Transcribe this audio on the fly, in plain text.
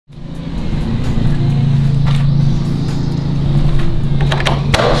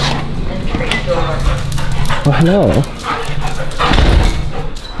hello.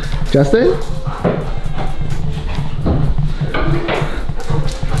 Justin?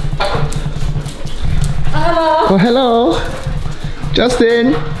 Hello. Oh, hello.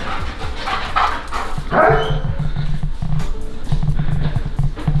 Justin.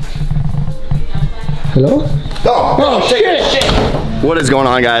 Hello? Oh shit. What is going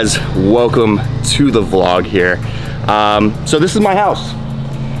on, guys? Welcome to the vlog here. So this is my house.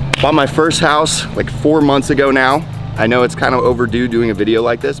 Bought my first house like 4 months ago now. I know it's kind of overdue doing a video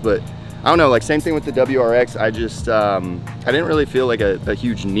like this, but I don't know, like same thing with the WRX. I just, I didn't really feel like a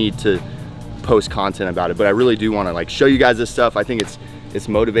huge need to post content about it, but I really do want to like show you guys this stuff. I think it's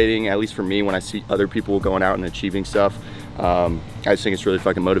motivating, at least for me, when I see other people going out and achieving stuff. I just think it's really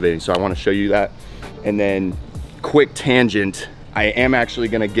fucking motivating. So I want to show you that. And then quick tangent, I am actually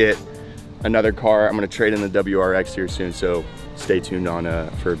gonna get another car. I'm gonna trade in the WRX here soon, so stay tuned on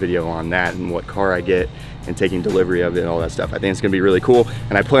for a video on that and what car I get and taking delivery of it and all that stuff. I think it's gonna be really cool,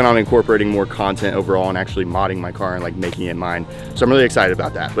 and I plan on incorporating more content overall and actually modding my car and like making it mine. So I'm really excited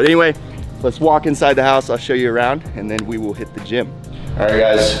about that. But anyway, let's walk inside the house. I'll show you around and then we will hit the gym. All right,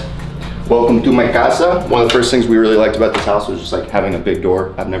 guys, welcome to my casa. One of the first things we really liked about this house was just like having a big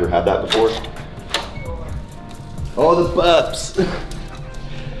door. I've never had that before. Oh, the pups.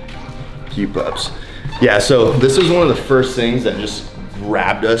 Cute pups. Yeah, so this is one of the first things that just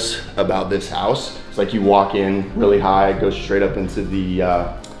grabbed us about this house. It's like you walk in really high, go straight up into the,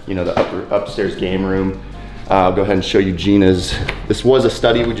 you know, the upstairs game room. I'll go ahead and show you Gina's. This was a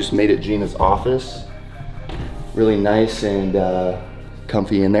study, we just made it Gina's office. Really nice and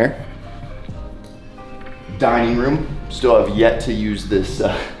comfy in there. Dining room. Still have yet to use this,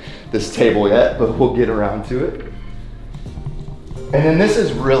 this table yet, but we'll get around to it. And then this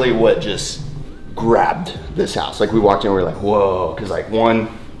is really what just grabbed this house. Like we walked in, we were like, whoa, because like one,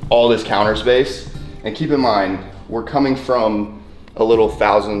 all this counter space. And keep in mind, we're coming from a little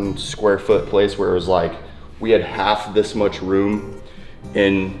 1,000 square foot place where it was like, we had half this much room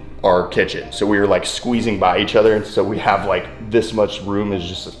in our kitchen. So we were like squeezing by each other. And so we have like this much room is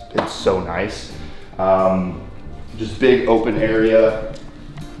just, it's so nice. Just big open area,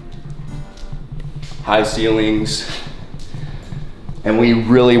 high ceilings. And we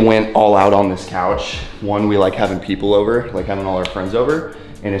really went all out on this couch. One, we like having people over, like having all our friends over,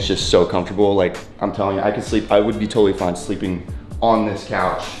 and it's just so comfortable. Like I'm telling you, I could sleep, I would be totally fine sleeping on this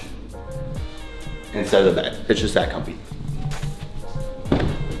couch instead of the bed. It's just that comfy.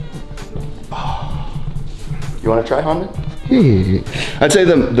 Oh. You wanna try, Honda? I'd say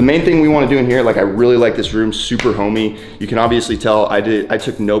the main thing we want to do in here, like I really like this room, super homey. You can obviously tell I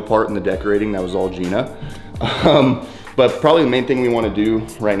took no part in the decorating, that was all Gina. But probably the main thing we want to do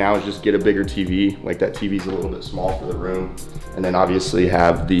right now is just get a bigger TV. Like that TV's a little bit small for the room. And then obviously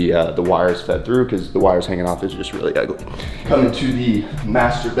have the wires fed through because the wires hanging off is just really ugly. Coming to the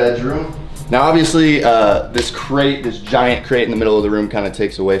master bedroom. Now obviously this crate, this giant crate in the middle of the room kind of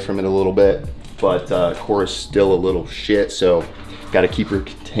takes away from it a little bit. But Cora's still a little shit, so got to keep her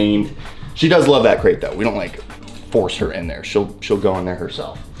contained. She does love that crate though. We don't like force her in there. She'll go in there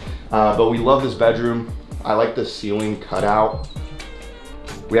herself. But we love this bedroom. I like the ceiling cutout.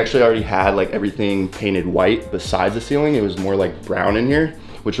 We actually already had like everything painted white besides the ceiling. It was more like brown in here,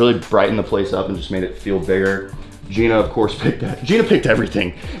 which really brightened the place up and just made it feel bigger. Gina, of course, picked that. Gina picked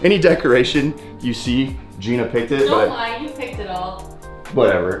everything. Any decoration you see, Gina picked it. Don't lie, you picked it all.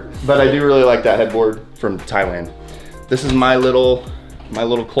 Whatever. But I do really like that headboard from Thailand. This is my little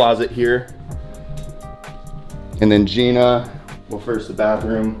closet here. And then Gina, well, first the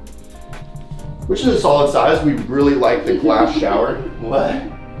bathroom, which is a solid size. We really like the glass shower. What?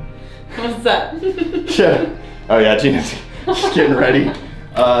 What's that? Yeah. Oh yeah, Gina's getting ready.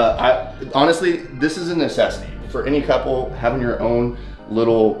 Honestly, this is a necessity. For any couple, having your own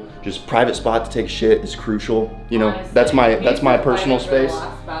little just private spot to take shit is crucial. You know, honestly, that's my personal space.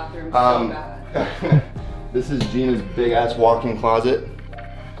 This is Gina's big ass walk-in closet.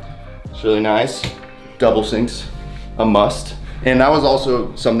 It's really nice. Double sinks, a must. And that was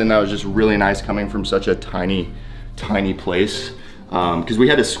also something that was just really nice coming from such a tiny place. Because we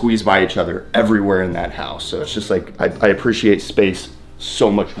had to squeeze by each other everywhere in that house. So it's just like, I appreciate space so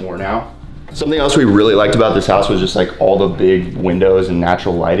much more now. Something else we really liked about this house was just like all the big windows and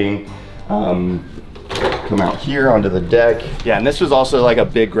natural lighting. Come out here onto the deck. Yeah, and this was also like a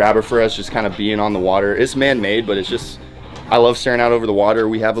big grabber for us, just kind of being on the water. It's man-made, but it's just, I love staring out over the water.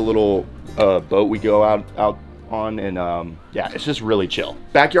 We have a little boat we go out on, and yeah, it's just really chill.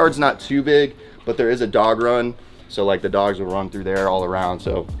 Backyard's not too big, but there is a dog run. So like the dogs will run through there all around.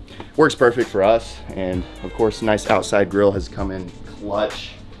 So works perfect for us. And of course, nice outside grill has come in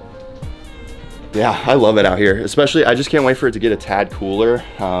clutch. Yeah, I love it out here. Especially, I just can't wait for it to get a tad cooler.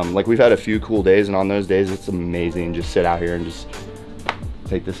 Like we've had a few cool days, and on those days, it's amazing. Just sit out here and just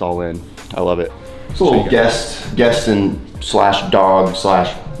take this all in. I love it. It's a little guest and slash dog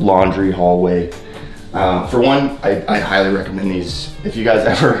slash laundry hallway. For one, I highly recommend these. If you guys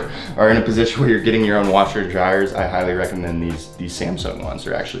ever are in a position where you're getting your own washer and dryers, I highly recommend these Samsung ones.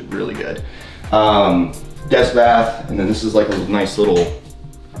 They're actually really good. Guest bath, and then this is like a nice little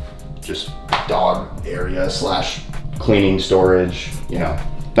just dog area slash cleaning storage, you know,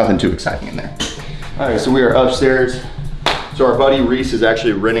 nothing too exciting in there. All right, so we are upstairs. So our buddy Reese is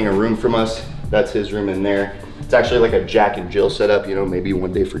actually renting a room from us. That's his room in there. It's actually like a Jack and Jill setup, you know, maybe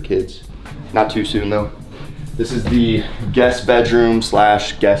one day for kids. Not too soon though. This is the guest bedroom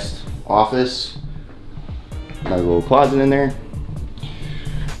slash guest office. Another little closet in there.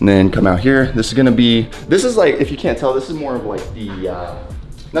 And then come out here. This is gonna be, this is like, if you can't tell, this is more of like the,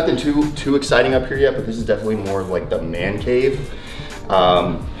 nothing too exciting up here yet, but this is definitely more of like the man cave.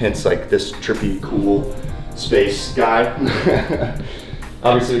 Hence like this trippy, cool space guy.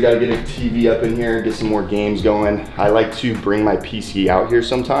 Obviously we gotta get a TV up in here, get some more games going. I like to bring my PC out here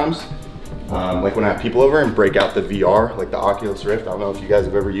sometimes. Like when I have people over and break out the VR, like the Oculus Rift. I don't know if you guys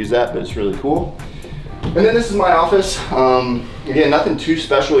have ever used that, but it's really cool. And then this is my office. Again, nothing too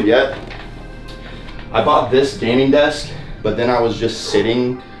special yet. I bought this gaming desk, but then I was just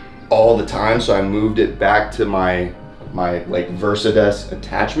sitting all the time, so I moved it back to my like VersaDesk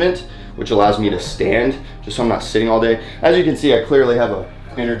attachment, which allows me to stand, just so I'm not sitting all day. As you can see, I clearly have an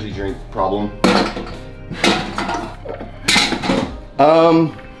energy drink problem.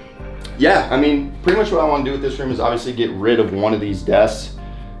 Yeah, I mean, pretty much what I want to do with this room is obviously get rid of one of these desks.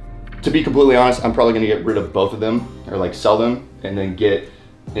 To be completely honest, I'm probably gonna get rid of both of them, or like sell them, and then get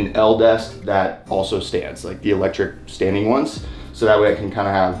an L desk that also stands, like the electric standing ones. So that way I can kind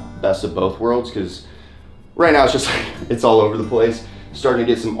of have best of both worlds, because right now it's just like, it's all over the place. Starting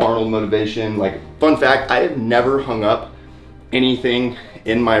to get some Arnold motivation. Like, fun fact, I have never hung up anything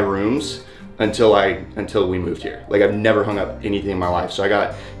in my rooms until we moved here. Like, I've never hung up anything in my life. So I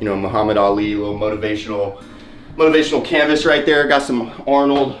got, you know, Muhammad Ali, little motivational canvas right there. Got some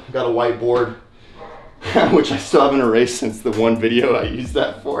Arnold, got a whiteboard, which I still haven't erased since the one video I used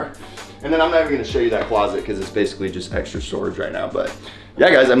that for. And then I'm not even gonna show you that closet because it's basically just extra storage right now. But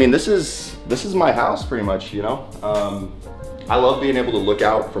yeah, guys, I mean, this is my house pretty much, you know? I love being able to look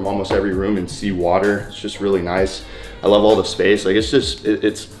out from almost every room and see water. It's just really nice. I love all the space. Like, it's just,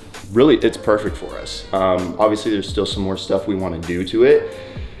 it's perfect for us. Obviously there's still some more stuff we want to do to it.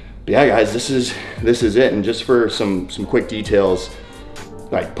 But yeah, guys, this is it. And just for some quick details,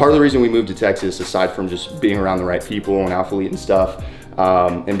 like, part of the reason we moved to Texas, aside from just being around the right people and ALPHALETE and stuff,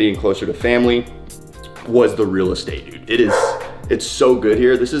 and being closer to family, was the real estate, dude. It's so good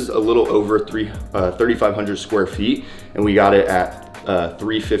here. This is a little over 3,500 square feet, and we got it at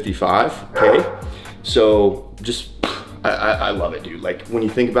 355K. So just, I love it, dude. Like, when you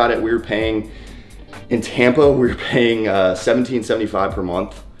think about it, we were paying, in Tampa, we were paying $17.75 per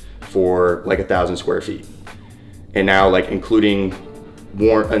month for like 1,000 square feet. And now, like, including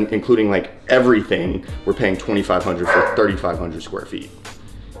like everything, we're paying $2,500 for 3,500 square feet.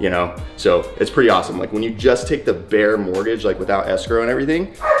 You know, so it's pretty awesome. Like, when you just take the bare mortgage, like without escrow and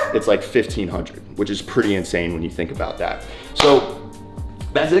everything, it's like $1,500, which is pretty insane when you think about that. So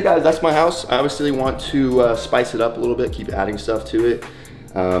that's it, guys. That's my house. I obviously want to spice it up a little bit, keep adding stuff to it.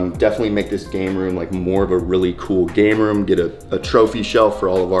 Definitely make this game room like more of a really cool game room. Get a trophy shelf for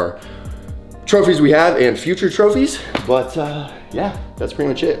all of our trophies we have and future trophies. But yeah, that's pretty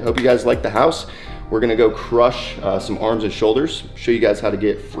much it. Hope you guys like the house. We're gonna go crush some arms and shoulders, show you guys how to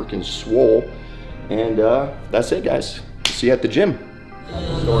get freaking swole. And that's it, guys. See you at the gym.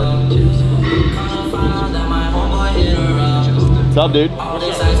 What's up, dude?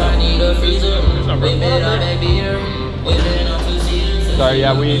 Sorry,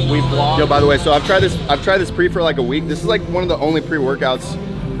 yeah, we vlogged. Yo, by the way, so I've tried this pre for like a week. This is like one of the only pre-workouts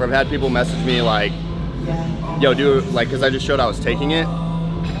where I've had people message me like, yo, like, cause I just showed I was taking it.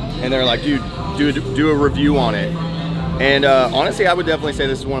 And they're like, dude, do a review on it. And honestly, I would definitely say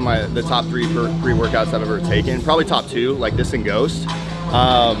this is one of the top 3 pre-workouts I've ever taken. Probably top 2, like this and Ghost.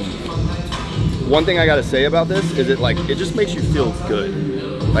 One thing I gotta say about this is it just makes you feel good.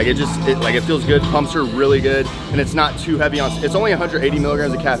 Like, it feels good, pumps are really good, and it's not too heavy on, it's only 180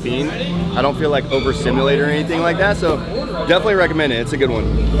 milligrams of caffeine. I don't feel like overstimulated or anything like that, so definitely recommend it. It's a good one.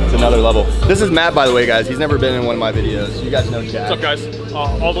 It's another level. This is Matt, by the way, guys. He's never been in one of my videos. You guys know Chad. What's up, guys?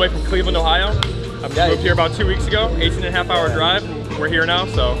 All the way from Cleveland, Ohio. I moved here about 2 weeks ago, 18.5-hour drive. We're here now,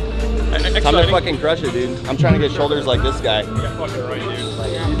 so exciting. Time to fucking crush it, dude. I'm trying to get shoulders like this guy. Yeah, fucking right, dude.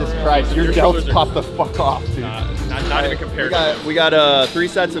 Like, you just Christ, your delts pop the fuck off, dude. Not even compared. We got 3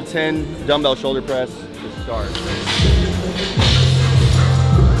 sets of 10 dumbbell shoulder press to start.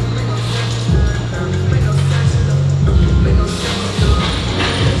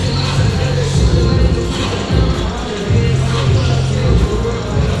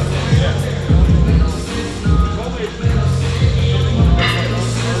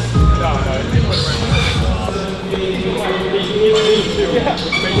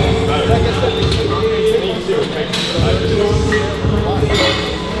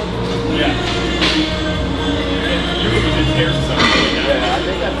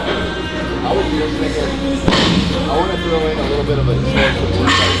 I want to throw in a little bit of a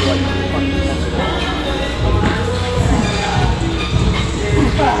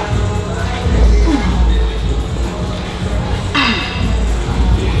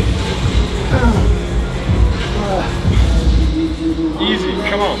easy,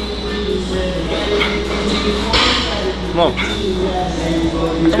 come on. Come on.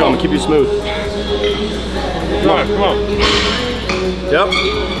 Let's go, I'm gonna keep you smooth. Come on, come on. Yep.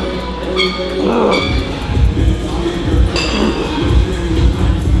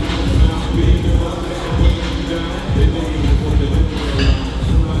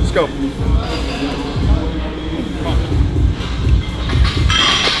 Let's go.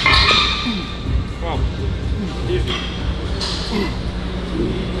 Come on. Easy.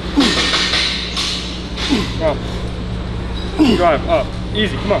 Come on. Drive up.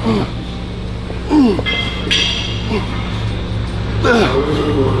 Easy, come on. Come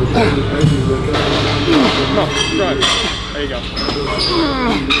on, drive. There you go.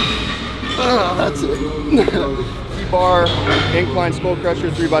 That's it. T-bar, incline skull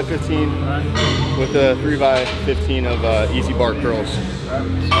crusher, 3x15 with a 3x15 of easy bar curls.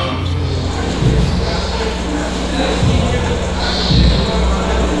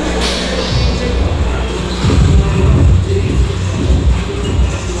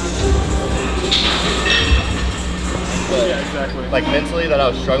 Yeah, exactly. Like mentally that I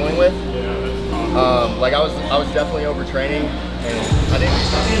was struggling with. Yeah, that's awesome. Like I was definitely overtraining, and I didn't.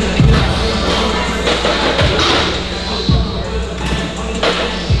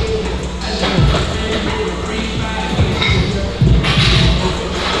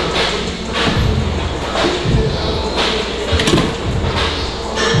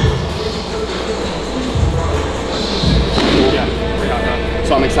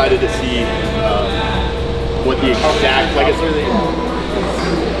 So I'm excited to see what the exact, like it's literally.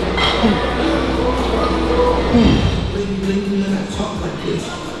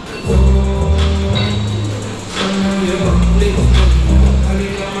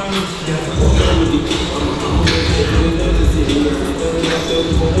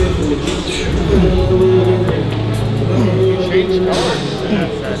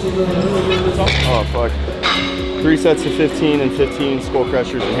 Oh fuck. 3 sets of 15 and 15 skull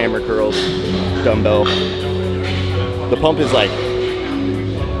crushers and hammer curls, dumbbell. The pump is like,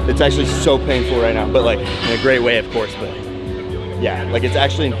 it's actually so painful right now, but like in a great way, of course, but yeah, like it's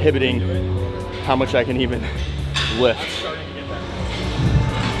actually inhibiting how much I can even lift.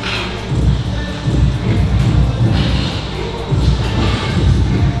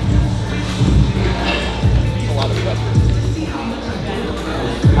 A lot of pressure.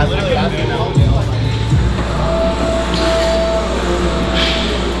 I literally asked him now.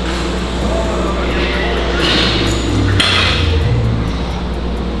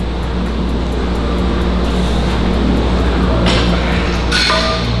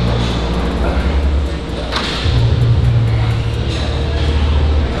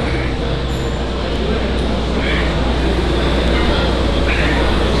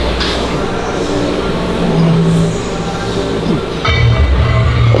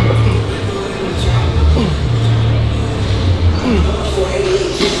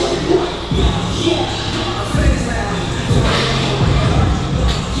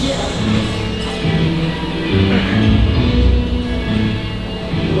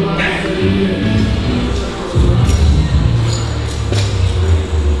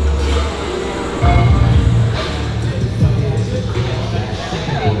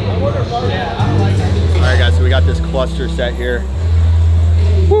 Cluster set here.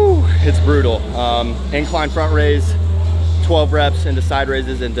 Woo, it's brutal. Incline front raise, 12 reps into side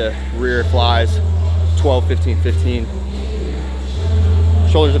raises into rear flies, 12, 15, 15.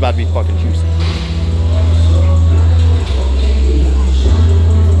 Shoulders about to be fucking juicy.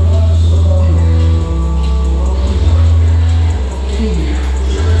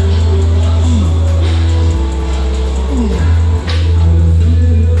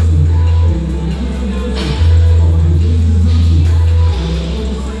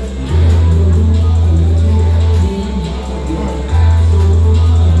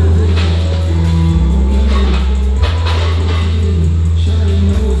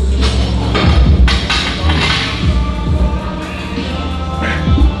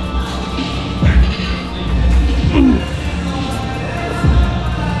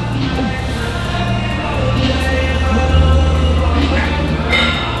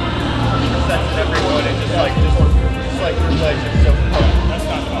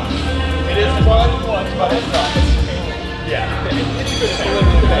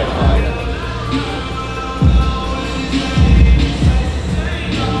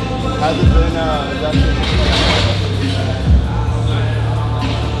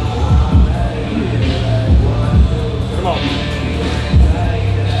 Come on.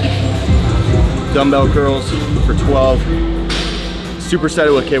 Dumbbell curls for 12.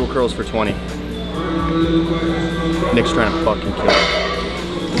 Supersetted with cable curls for 20. Nick's trying to fucking kill it.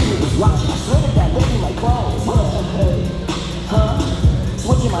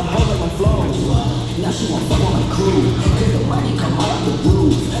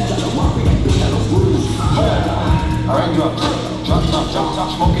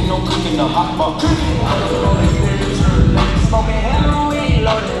 Smoking, no cooking, no hot box. Smoking heroin,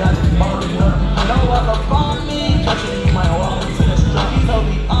 loaded up the bone. I know I'm up on me, touching you, my walk to the strap. You know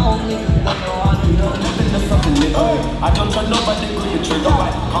me, on me, don't know how to do nothing to something new. I don't trust nobody, pull your trigger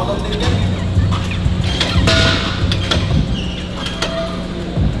right. Call them niggas.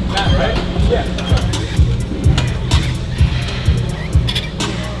 That, right? Yeah.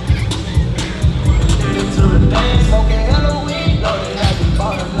 Smoking Halloween, loaded at the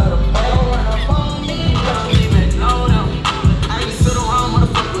bottom of the barrel. Run up on me, don't even know them. I ain't sit around,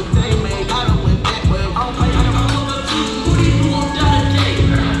 motherfucker, what they make. I done went that way. I don't play, I don't know the team. Who do you want down today?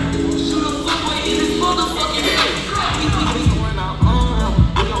 Shoot a footway in his motherfucking face. We going out on him,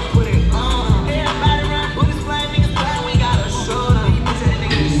 we gon' put it on him. Everybody run, put his flag, niggas flag, we gotta show them.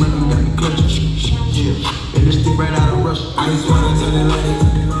 These money got the clutch, yeah. And this stick right out of rush. I just wanna tell it like it.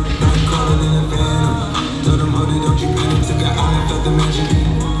 Now you call it in the van. Told them, hold it, don't you panic. Took an island, felt the magic.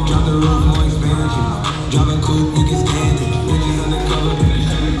 Drop the roof, more expansion. Driving coupe, niggas standing. Bitches undercover.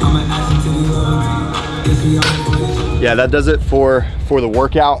 I'm an ass until you love. Guess we all Yeah, that does it for the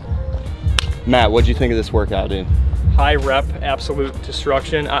workout. Matt, what'd you think of this workout, dude? High rep, absolute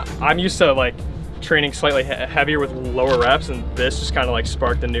destruction. I'm used to like training slightly heavier with lower reps, and this just kind of like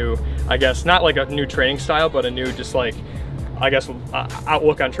sparked a new, I guess, not like a new training style, but a new just like, I guess,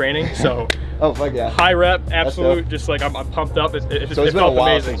 outlook on training. So Oh, fuck yeah. high rep, absolute, just like I'm pumped up. So it's been a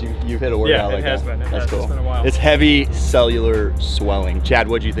while amazing. since you've hit a workout like that. Yeah, it has been. That's cool. It's been a while. It's heavy cellular swelling. Chad,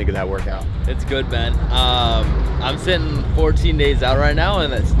 what'd you think of that workout? It's good, Ben. I'm sitting 14 days out right now,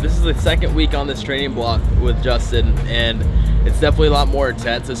 and this is the second week on this training block with Justin, and it's definitely a lot more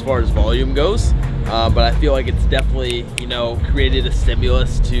intense as far as volume goes. But I feel like it's definitely, you know, created a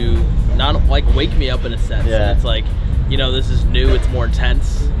stimulus to not like wake me up in a sense. Yeah. And it's like, you know, this is new, it's more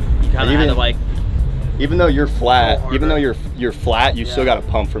intense. You kind of had to like, even though you're flat, you're flat, you still got to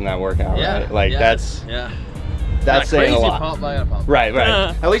pump from that workout, right? Like that's saying a lot. Pump, I gotta pump. Right.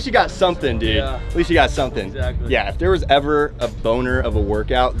 At least you got something, dude. Yeah. At least you got something. Exactly. Yeah, if there was ever a boner of a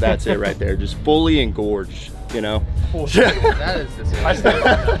workout, that's it right there. Just fully engorged, you know? That is disgusting.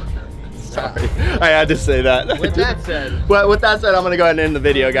 Sorry, I had to say that. With that said. Well, with that said, I'm gonna go ahead and end the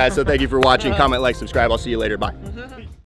video, guys. So thank you for watching. Comment, like, subscribe. I'll see you later. Bye.